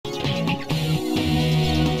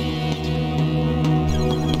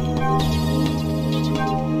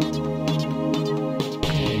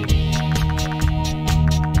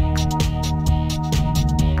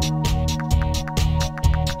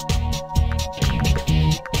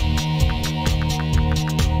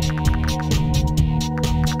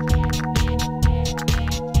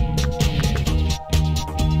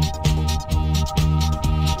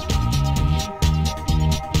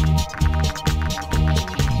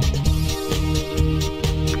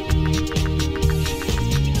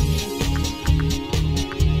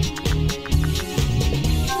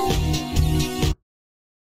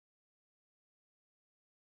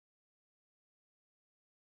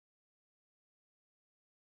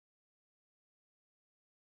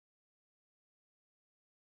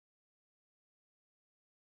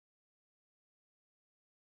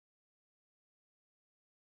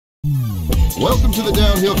Welcome to the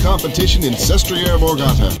downhill competition in Sestriere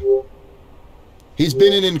Borgata. He's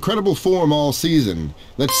been in incredible form all season.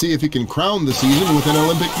 Let's see if he can crown the season with an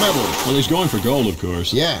Olympic medal. Well, he's going for gold, of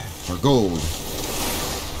course. Yeah, for gold.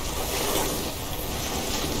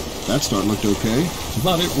 That start looked okay.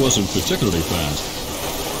 But it wasn't particularly fast.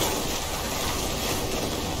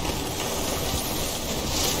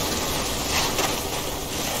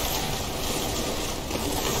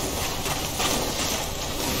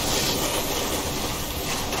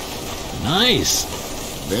 Nice.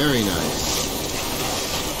 Very nice.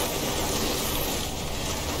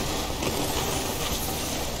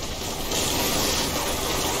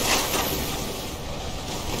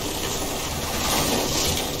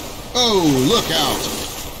 Oh, look out!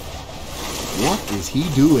 What is he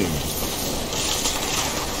doing?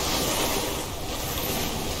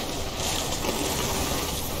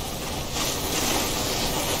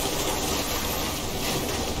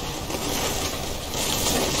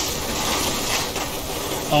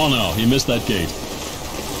 Oh no, he missed that gate.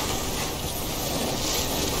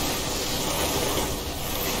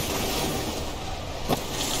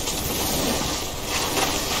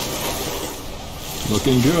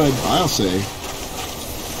 Looking good, I'll say.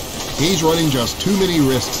 He's running just too many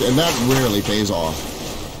risks, and that rarely pays off.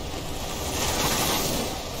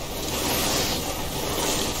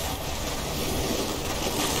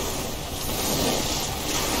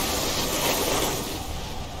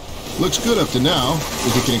 Looks good up to now.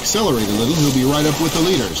 If he can accelerate a little, he'll be right up with the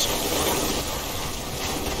leaders.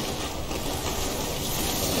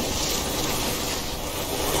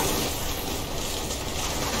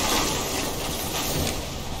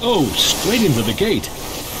 Oh, straight into the gate.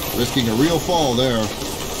 Risking a real fall there.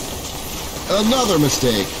 Another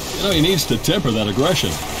mistake. You know, he needs to temper that aggression.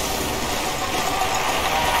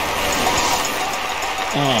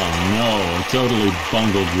 Oh no, a totally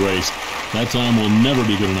bungled race. That time will never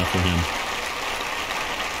be good enough for him.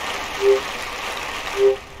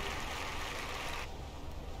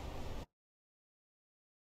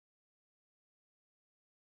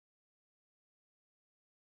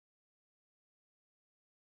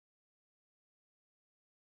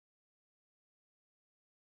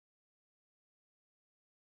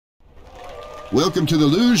 Welcome to the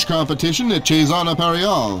luge competition at Cesana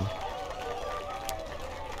Parial.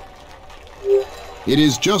 It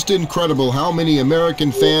is just incredible how many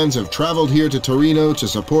American fans have traveled here to Torino to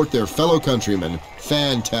support their fellow countrymen.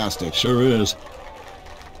 Fantastic. Sure is.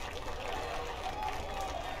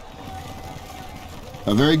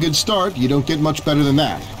 A very good start. You don't get much better than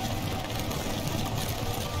that.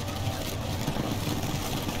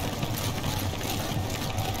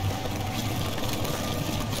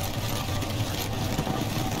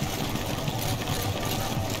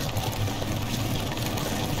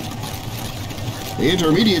 The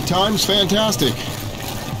intermediate time's fantastic.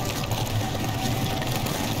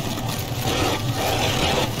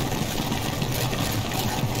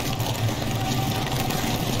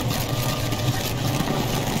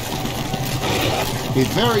 He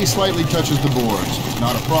very slightly touches the boards.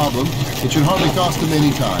 Not a problem. It should hardly cost him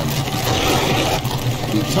any time.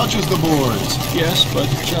 He touches the boards. Yes, but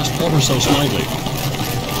just ever so slightly.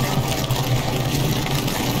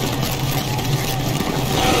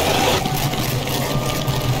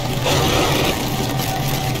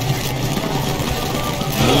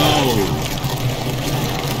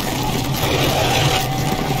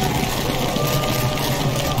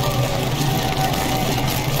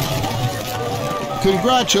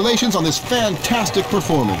 Congratulations on this fantastic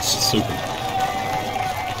performance. Super.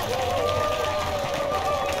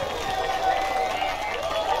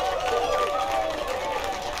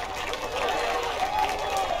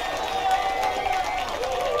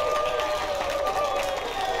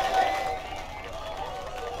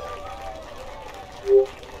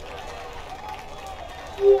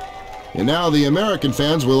 And now the American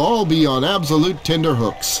fans will all be on absolute tender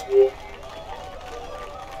hooks.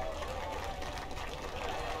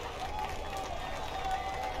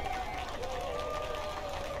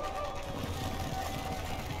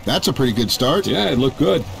 That's a pretty good start. Yeah, it looked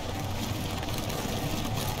good.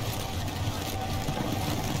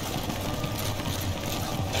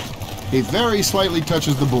 He very slightly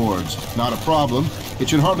touches the boards. Not a problem. It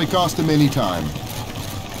should hardly cost him any time.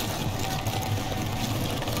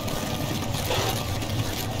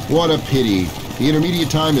 What a pity. The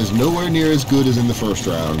intermediate time is nowhere near as good as in the first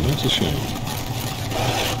round. That's a shame.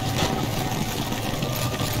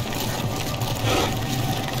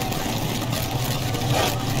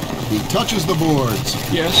 He touches the boards.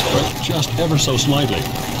 Yes, but just ever so slightly.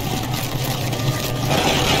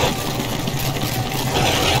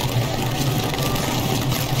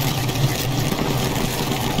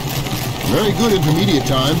 Very good intermediate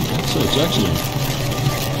time. So it's excellent.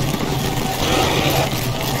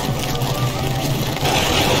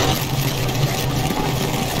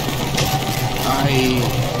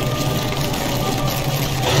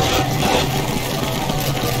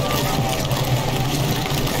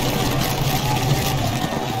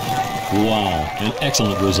 Wow, an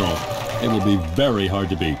excellent result. It will be very hard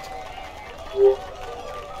to beat.